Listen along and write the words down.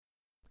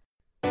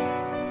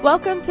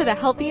Welcome to the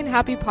Healthy and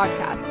Happy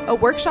Podcast, a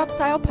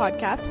workshop-style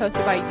podcast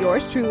hosted by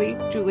yours truly,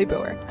 Julie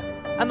Boer.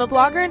 I'm a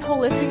blogger and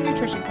holistic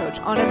nutrition coach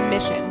on a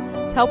mission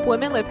to help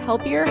women live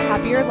healthier,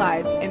 happier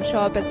lives and show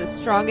up as the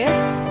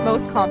strongest,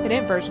 most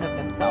confident version of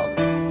themselves.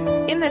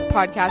 In this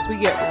podcast, we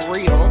get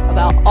real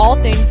about all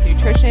things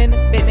nutrition,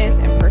 fitness,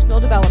 and personal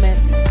development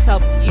to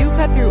help you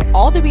cut through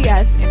all the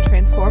BS and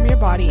transform your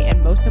body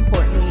and, most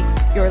importantly,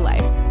 your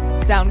life.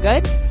 Sound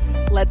good?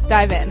 Let's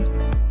dive in.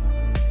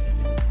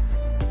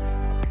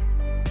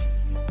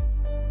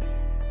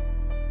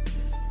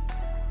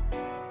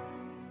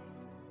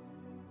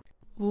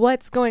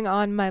 What's going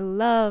on, my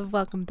love?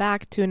 Welcome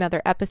back to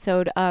another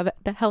episode of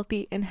the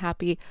Healthy and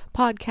Happy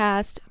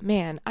Podcast.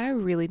 Man, I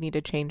really need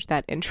to change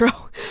that intro.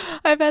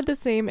 I've had the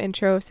same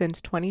intro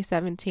since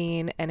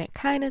 2017 and it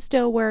kind of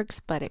still works,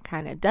 but it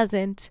kind of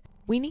doesn't.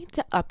 We need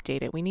to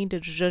update it. We need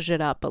to zhuzh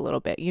it up a little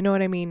bit. You know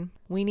what I mean?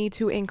 We need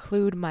to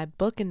include my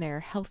book in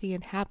there, Healthy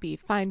and Happy,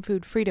 Find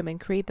Food Freedom and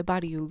Create the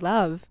Body You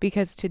Love,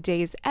 because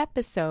today's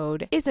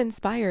episode is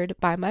inspired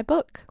by my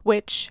book,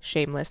 which,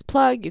 shameless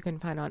plug, you can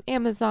find on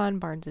Amazon,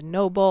 Barnes &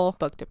 Noble,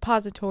 Book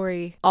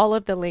Depository. All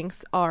of the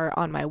links are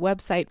on my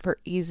website for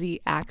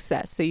easy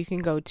access. So you can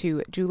go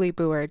to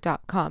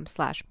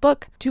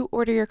julieboer.com/book to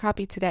order your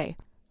copy today.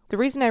 The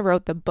reason I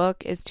wrote the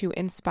book is to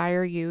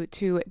inspire you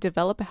to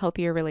develop a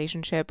healthier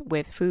relationship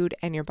with food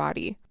and your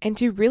body, and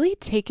to really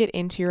take it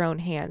into your own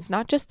hands,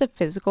 not just the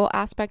physical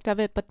aspect of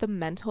it, but the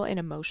mental and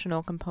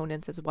emotional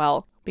components as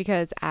well.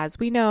 Because as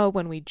we know,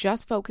 when we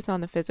just focus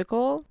on the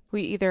physical,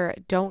 we either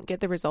don't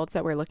get the results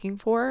that we're looking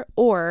for,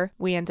 or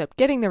we end up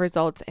getting the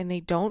results and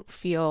they don't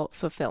feel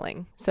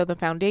fulfilling. So the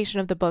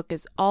foundation of the book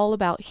is all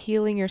about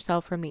healing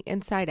yourself from the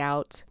inside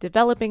out,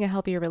 developing a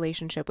healthier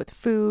relationship with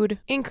food,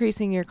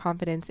 increasing your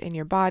confidence in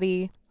your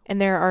body,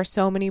 and there are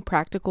so many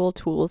practical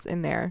tools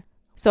in there.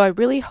 So I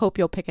really hope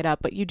you'll pick it up,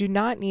 but you do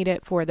not need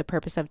it for the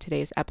purpose of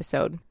today's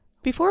episode.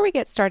 Before we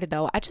get started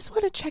though, I just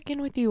want to check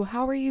in with you.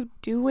 How are you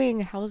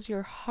doing? How's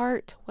your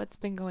heart? What's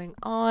been going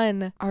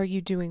on? Are you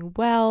doing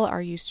well?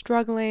 Are you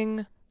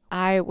struggling?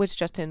 I was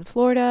just in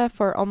Florida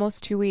for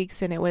almost 2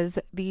 weeks and it was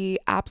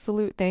the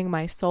absolute thing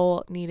my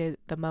soul needed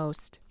the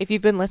most. If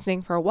you've been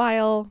listening for a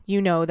while,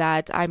 you know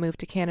that I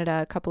moved to Canada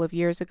a couple of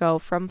years ago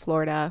from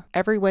Florida.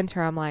 Every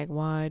winter I'm like,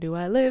 why do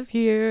I live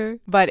here?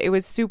 But it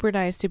was super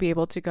nice to be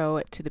able to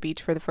go to the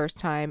beach for the first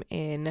time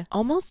in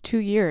almost 2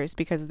 years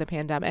because of the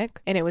pandemic.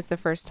 And it was the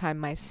first time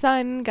my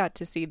son got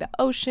to see the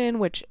ocean,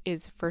 which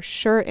is for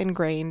sure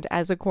ingrained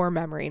as a core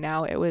memory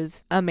now. It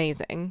was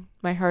amazing.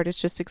 My heart is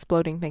just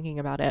exploding thinking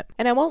about it.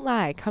 And I won't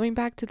lie, coming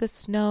back to the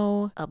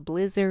snow, a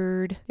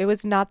blizzard, it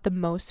was not the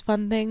most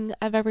fun thing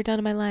I've ever done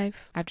in my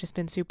life. I've just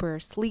been super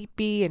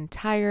sleepy and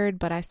tired,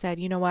 but I said,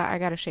 you know what? I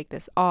gotta shake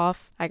this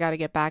off. I gotta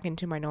get back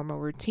into my normal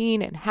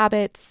routine and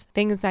habits,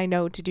 things I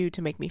know to do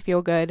to make me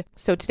feel good.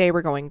 So today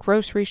we're going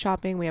grocery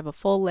shopping. We have a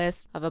full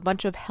list of a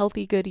bunch of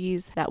healthy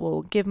goodies that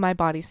will give my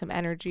body some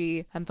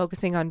energy. I'm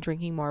focusing on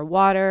drinking more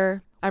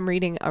water. I'm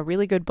reading a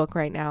really good book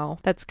right now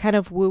that's kind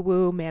of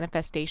woo-woo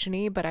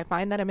manifestation-y, but I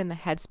find that I'm in the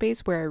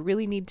headspace where I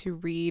really need to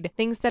read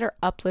things that are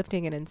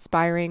uplifting and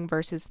inspiring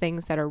versus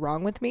things that are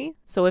wrong with me.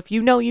 So if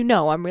you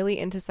know, I'm really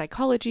into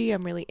psychology,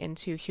 I'm really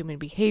into human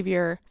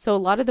behavior. So a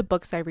lot of the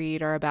books I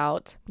read are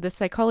about the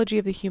psychology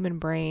of the human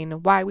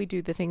brain, why we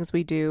do the things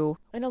we do,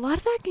 and a lot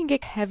of that can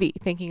get heavy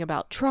thinking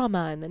about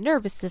trauma and the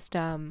nervous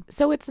system.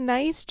 So it's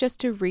nice just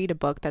to read a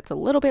book that's a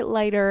little bit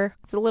lighter,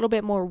 it's a little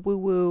bit more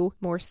woo-woo,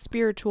 more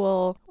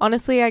spiritual.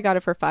 Honestly, I got it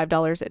for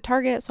 $5 at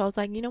Target, so I was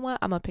like, you know what,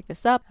 I'm gonna pick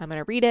this up, I'm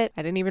gonna read it.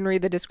 I didn't even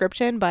read the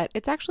description, but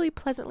it's actually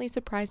pleasantly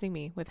surprising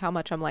me with how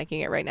much I'm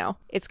liking it right now.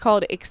 It's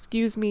called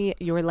Excuse Me,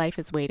 Your Life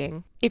is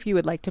Waiting, if you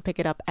would like to pick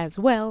it up as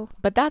well.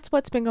 But that's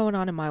what's been going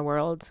on in my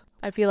world.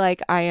 I feel like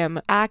I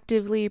am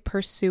actively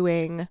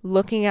pursuing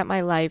looking at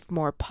my life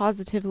more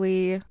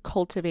positively,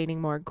 cultivating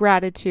more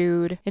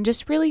gratitude, and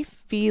just really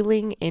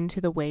feeling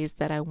into the ways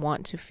that I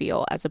want to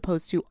feel, as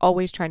opposed to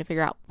always trying to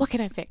figure out, what can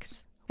I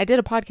fix? I did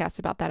a podcast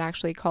about that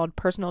actually called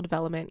Personal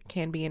Development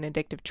Can Be an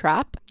Addictive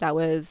Trap. That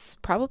was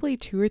probably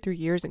 2 or 3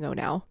 years ago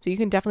now. So you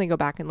can definitely go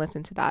back and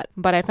listen to that.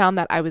 But I found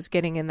that I was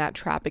getting in that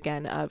trap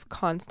again of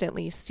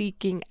constantly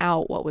seeking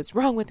out what was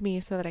wrong with me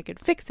so that I could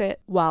fix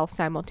it while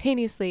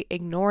simultaneously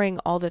ignoring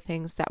all the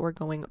things that were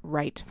going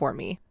right for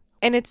me.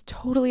 And it's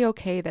totally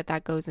okay that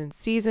that goes in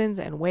seasons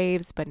and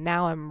waves, but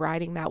now I'm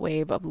riding that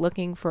wave of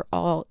looking for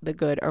all the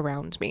good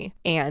around me.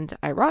 And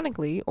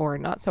ironically, or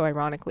not so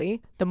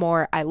ironically, the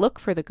more I look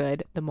for the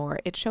good, the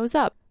more it shows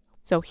up.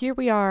 So here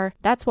we are.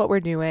 That's what we're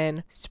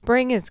doing.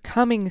 Spring is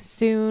coming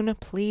soon.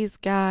 Please,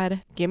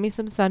 God, give me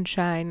some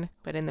sunshine.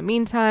 But in the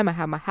meantime, I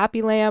have my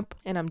happy lamp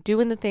and I'm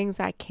doing the things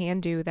I can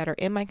do that are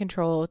in my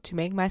control to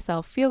make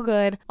myself feel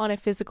good on a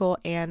physical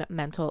and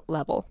mental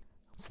level.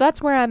 So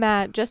that's where I'm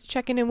at, just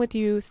checking in with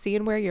you,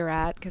 seeing where you're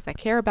at, because I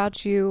care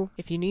about you.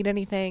 If you need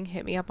anything,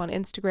 hit me up on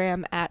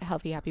Instagram at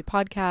Healthy Happy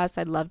Podcast.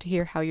 I'd love to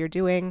hear how you're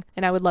doing,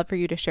 and I would love for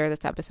you to share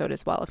this episode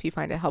as well if you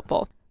find it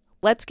helpful.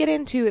 Let's get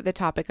into the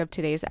topic of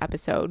today's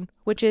episode,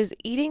 which is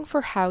eating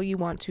for how you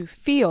want to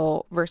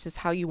feel versus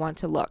how you want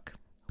to look.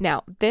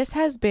 Now, this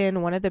has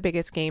been one of the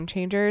biggest game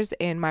changers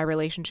in my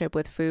relationship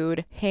with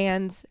food,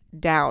 hands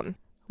down.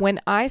 When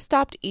I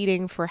stopped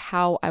eating for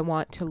how I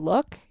want to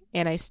look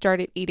and I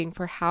started eating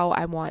for how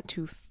I want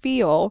to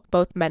feel,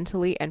 both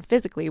mentally and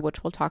physically,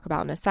 which we'll talk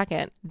about in a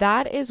second,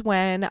 that is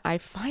when I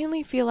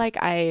finally feel like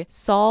I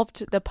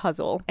solved the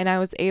puzzle and I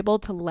was able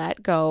to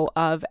let go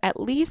of at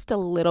least a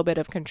little bit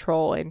of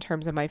control in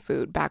terms of my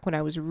food back when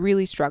I was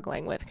really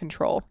struggling with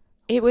control.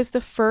 It was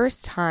the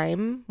first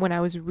time when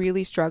I was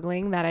really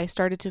struggling that I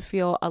started to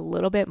feel a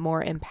little bit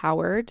more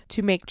empowered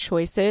to make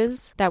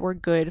choices that were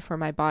good for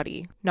my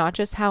body. Not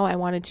just how I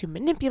wanted to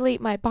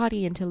manipulate my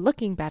body into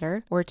looking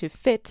better or to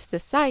fit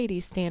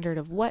society's standard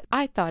of what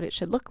I thought it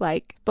should look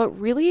like, but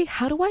really,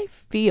 how do I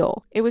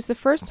feel? It was the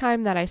first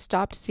time that I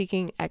stopped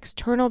seeking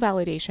external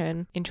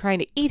validation and trying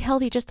to eat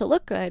healthy just to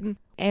look good.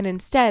 And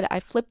instead, I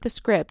flipped the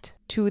script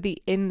to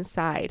the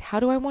inside. How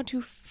do I want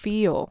to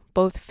feel,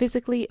 both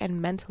physically and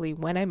mentally,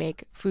 when I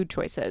make food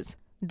choices?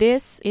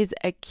 This is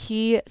a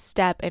key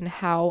step in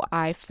how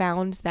I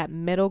found that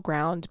middle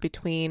ground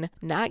between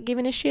not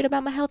giving a shit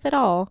about my health at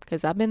all,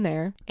 because I've been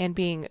there, and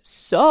being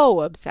so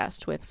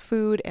obsessed with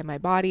food and my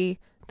body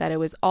that it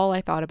was all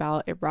I thought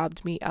about. It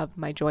robbed me of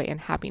my joy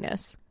and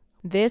happiness.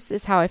 This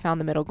is how I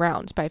found the middle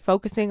ground, by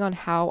focusing on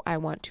how I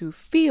want to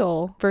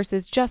feel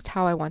versus just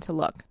how I want to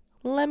look.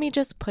 Let me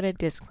just put a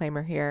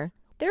disclaimer here.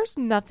 There's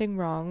nothing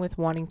wrong with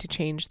wanting to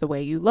change the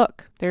way you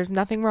look. There's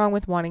nothing wrong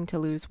with wanting to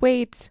lose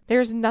weight.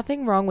 There's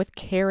nothing wrong with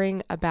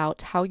caring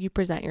about how you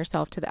present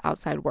yourself to the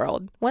outside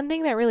world. One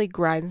thing that really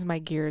grinds my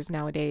gears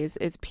nowadays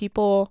is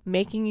people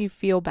making you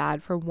feel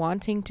bad for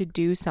wanting to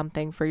do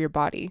something for your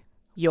body.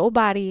 Your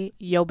body,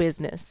 your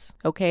business.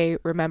 Okay,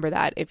 remember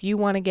that. If you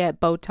want to get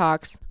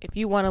Botox, if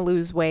you want to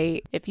lose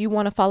weight, if you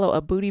want to follow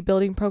a booty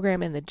building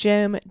program in the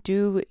gym,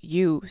 do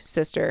you,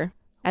 sister.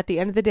 At the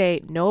end of the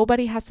day,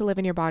 nobody has to live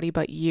in your body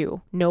but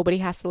you. Nobody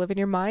has to live in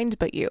your mind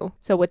but you.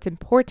 So what's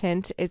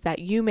important is that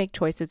you make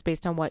choices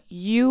based on what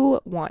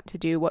you want to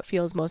do, what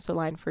feels most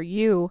aligned for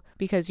you,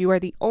 because you are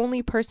the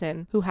only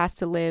person who has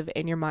to live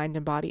in your mind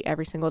and body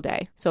every single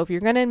day. So if you're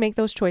going to make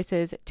those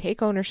choices,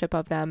 take ownership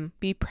of them,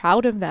 be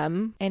proud of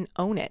them, and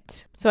own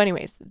it. So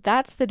anyways,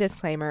 that's the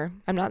disclaimer.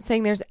 I'm not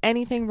saying there's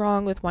anything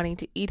wrong with wanting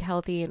to eat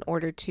healthy in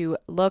order to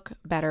look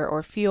better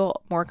or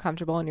feel more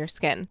comfortable in your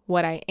skin.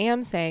 What I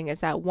am saying is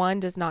that one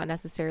does not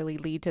necessarily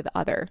lead to the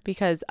other,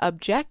 because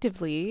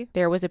objectively,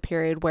 there was a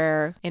period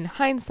where, in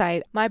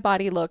hindsight, my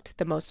body looked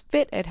the most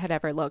fit it had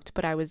ever looked,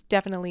 but I was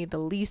definitely the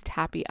least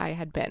happy I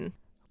had been.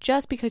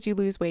 Just because you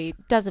lose weight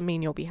doesn't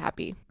mean you'll be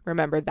happy.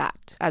 Remember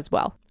that as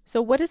well.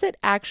 So what does it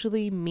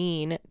actually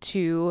mean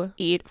to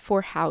eat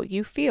for how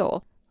you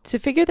feel? To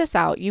figure this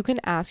out, you can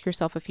ask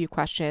yourself a few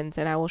questions,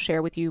 and I will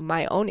share with you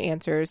my own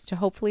answers to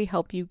hopefully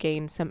help you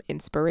gain some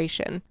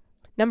inspiration.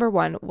 Number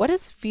 1, what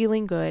does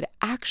feeling good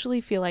actually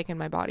feel like in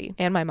my body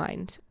and my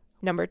mind?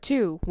 Number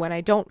 2, when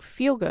I don't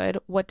feel good,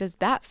 what does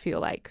that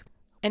feel like?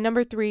 And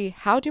number 3,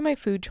 how do my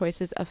food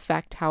choices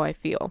affect how I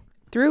feel?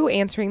 Through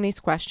answering these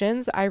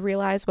questions, I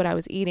realized what I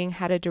was eating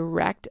had a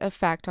direct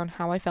effect on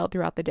how I felt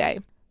throughout the day.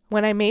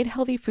 When I made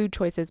healthy food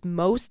choices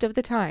most of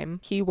the time,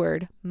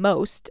 keyword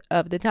most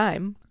of the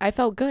time, I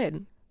felt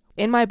good.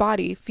 In my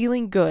body,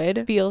 feeling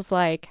good feels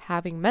like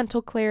having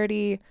mental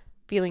clarity,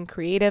 feeling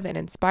creative and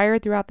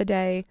inspired throughout the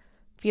day,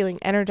 feeling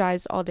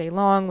energized all day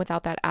long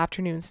without that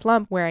afternoon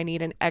slump where I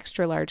need an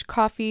extra large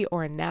coffee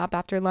or a nap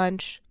after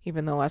lunch,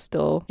 even though I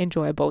still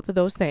enjoy both of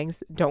those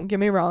things, don't get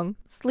me wrong.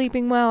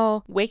 Sleeping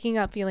well, waking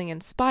up feeling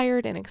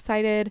inspired and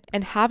excited,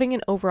 and having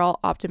an overall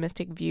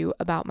optimistic view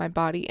about my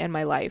body and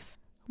my life.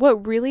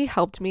 What really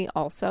helped me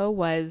also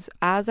was,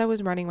 as I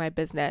was running my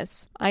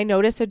business, I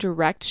noticed a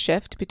direct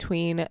shift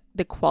between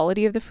the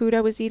quality of the food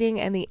I was eating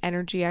and the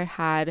energy I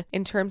had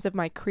in terms of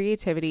my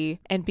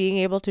creativity and being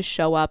able to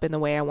show up in the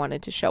way I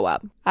wanted to show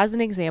up. As an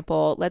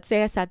example, let's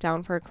say I sat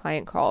down for a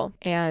client call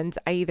and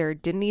I either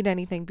didn't eat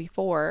anything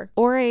before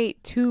or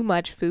ate too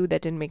much food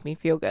that didn't make me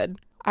feel good.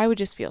 I would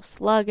just feel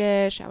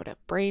sluggish, I would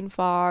have brain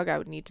fog, I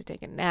would need to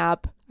take a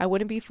nap. I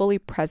wouldn't be fully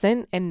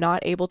present and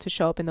not able to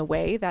show up in the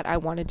way that I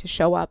wanted to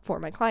show up for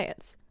my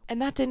clients.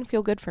 And that didn't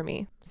feel good for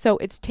me. So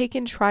it's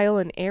taken trial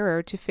and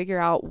error to figure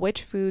out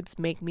which foods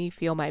make me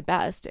feel my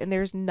best. And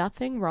there's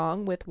nothing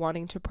wrong with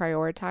wanting to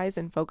prioritize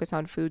and focus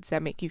on foods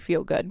that make you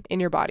feel good in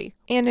your body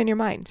and in your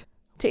mind.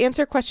 To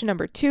answer question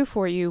number 2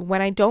 for you,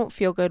 when I don't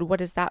feel good, what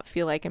does that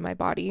feel like in my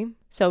body?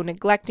 So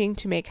neglecting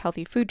to make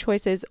healthy food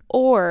choices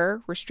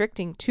or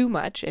restricting too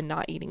much and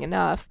not eating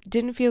enough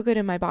didn't feel good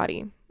in my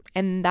body.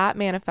 And that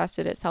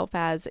manifested itself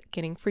as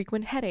getting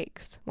frequent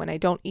headaches. When I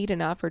don't eat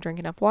enough or drink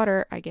enough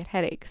water, I get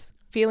headaches.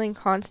 Feeling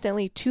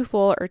constantly too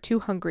full or too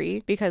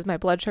hungry because my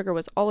blood sugar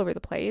was all over the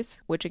place,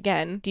 which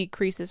again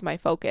decreases my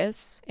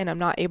focus and I'm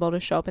not able to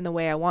show up in the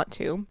way I want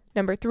to.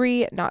 Number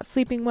 3, not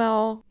sleeping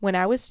well. When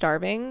I was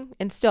starving,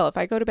 and still, if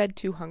I go to bed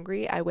too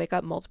hungry, I wake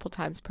up multiple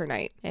times per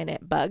night and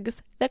it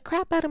bugs the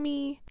crap out of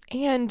me.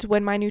 And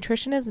when my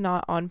nutrition is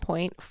not on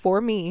point for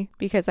me,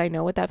 because I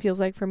know what that feels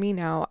like for me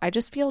now, I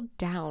just feel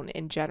down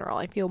in general.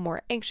 I feel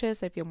more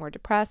anxious. I feel more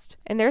depressed.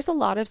 And there's a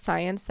lot of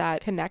science that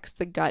connects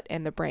the gut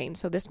and the brain.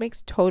 So this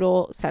makes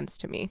total sense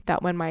to me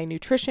that when my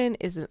nutrition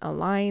isn't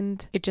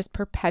aligned, it just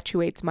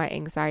perpetuates my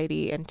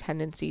anxiety and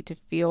tendency to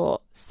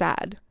feel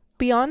sad.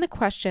 Beyond the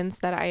questions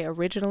that I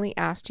originally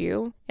asked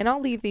you, and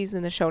I'll leave these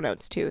in the show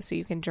notes too, so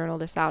you can journal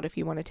this out if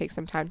you want to take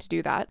some time to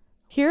do that.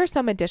 Here are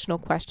some additional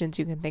questions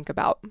you can think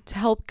about to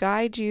help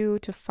guide you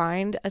to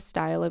find a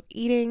style of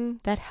eating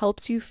that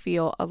helps you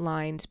feel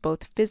aligned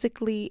both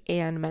physically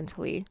and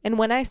mentally. And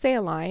when I say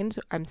aligned,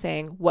 I'm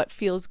saying what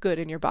feels good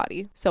in your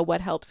body. So what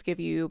helps give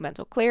you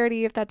mental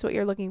clarity if that's what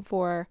you're looking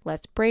for,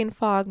 less brain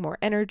fog, more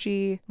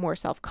energy, more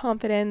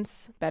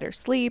self-confidence, better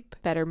sleep,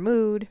 better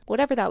mood,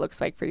 whatever that looks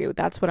like for you.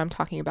 That's what I'm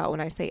talking about when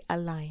I say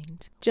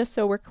aligned, just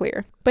so we're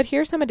clear. But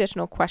here's some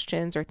additional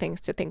questions or things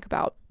to think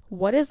about.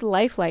 What is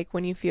life like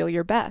when you feel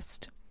your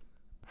best?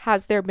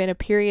 Has there been a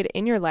period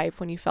in your life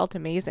when you felt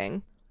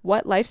amazing?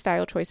 What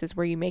lifestyle choices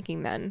were you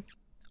making then?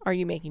 Are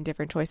you making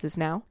different choices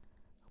now?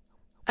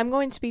 I'm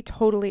going to be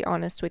totally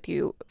honest with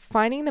you.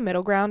 Finding the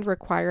middle ground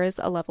requires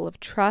a level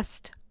of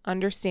trust,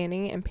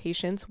 understanding, and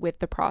patience with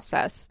the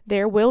process.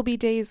 There will be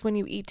days when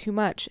you eat too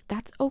much.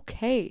 That's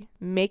okay.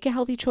 Make a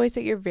healthy choice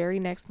at your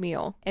very next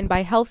meal. And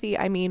by healthy,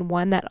 I mean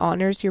one that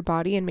honors your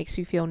body and makes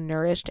you feel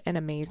nourished and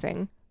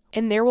amazing.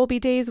 And there will be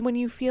days when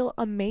you feel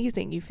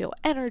amazing. You feel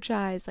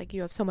energized, like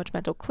you have so much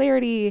mental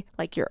clarity,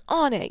 like you're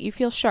on it. You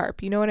feel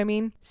sharp. You know what I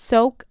mean?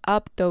 Soak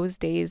up those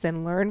days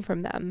and learn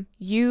from them.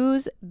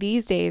 Use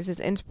these days as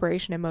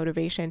inspiration and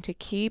motivation to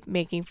keep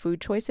making food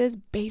choices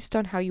based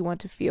on how you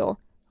want to feel.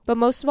 But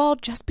most of all,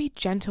 just be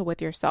gentle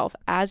with yourself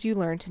as you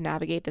learn to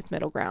navigate this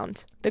middle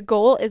ground. The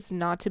goal is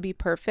not to be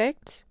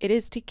perfect. It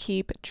is to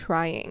keep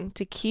trying,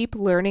 to keep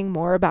learning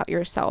more about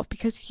yourself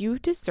because you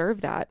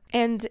deserve that.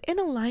 And in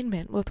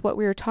alignment with what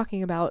we were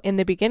talking about in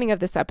the beginning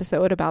of this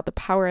episode about the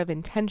power of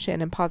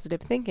intention and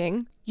positive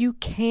thinking, you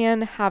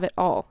can have it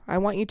all. I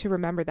want you to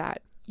remember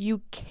that.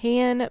 You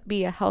can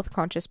be a health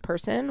conscious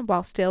person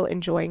while still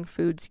enjoying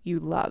foods you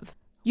love.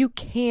 You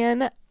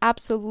can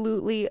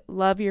absolutely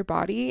love your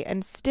body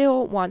and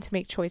still want to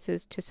make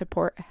choices to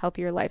support a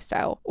healthier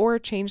lifestyle or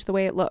change the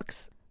way it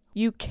looks.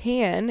 You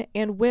can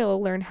and will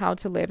learn how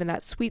to live in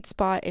that sweet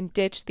spot and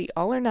ditch the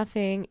all or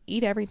nothing,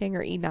 eat everything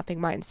or eat nothing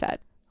mindset.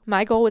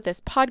 My goal with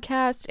this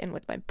podcast and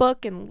with my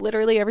book and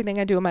literally everything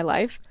I do in my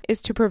life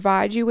is to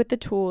provide you with the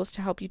tools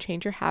to help you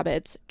change your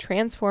habits,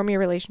 transform your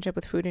relationship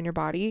with food in your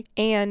body,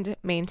 and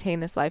maintain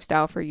this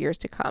lifestyle for years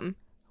to come.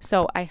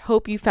 So I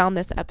hope you found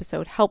this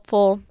episode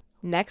helpful.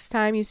 Next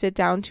time you sit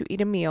down to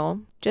eat a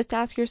meal, just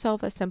ask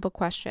yourself a simple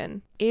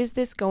question. Is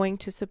this going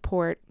to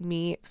support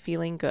me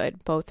feeling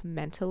good, both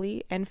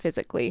mentally and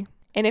physically?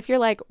 And if you're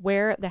like,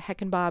 where the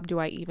heck and bob do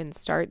I even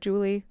start,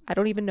 Julie? I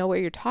don't even know what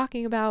you're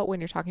talking about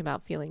when you're talking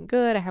about feeling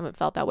good. I haven't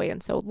felt that way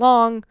in so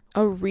long.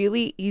 A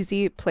really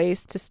easy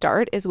place to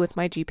start is with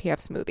my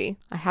GPF smoothie.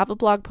 I have a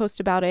blog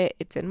post about it.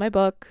 It's in my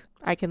book.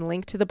 I can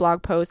link to the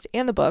blog post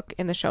and the book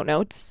in the show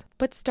notes,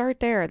 but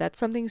start there. That's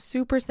something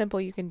super simple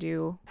you can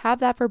do. Have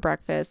that for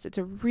breakfast. It's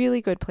a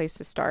really good place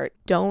to start.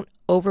 Don't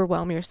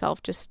overwhelm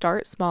yourself. Just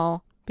start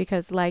small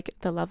because like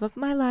the love of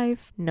my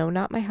life, no,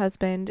 not my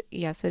husband.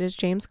 Yes, it is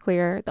James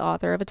Clear, the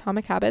author of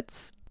Atomic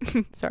Habits.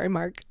 Sorry,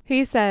 Mark.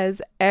 He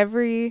says,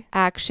 every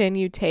action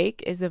you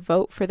take is a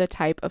vote for the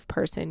type of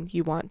person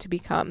you want to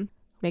become.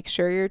 Make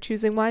sure you're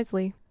choosing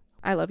wisely.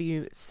 I love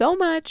you so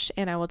much,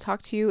 and I will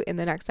talk to you in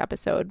the next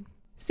episode.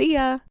 See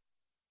ya!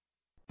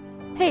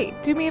 Hey,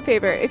 do me a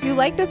favor. If you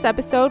like this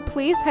episode,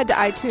 please head to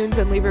iTunes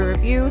and leave a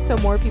review so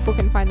more people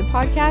can find the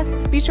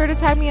podcast. Be sure to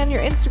tag me on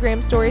your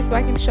Instagram story so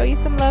I can show you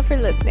some love for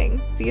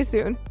listening. See you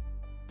soon.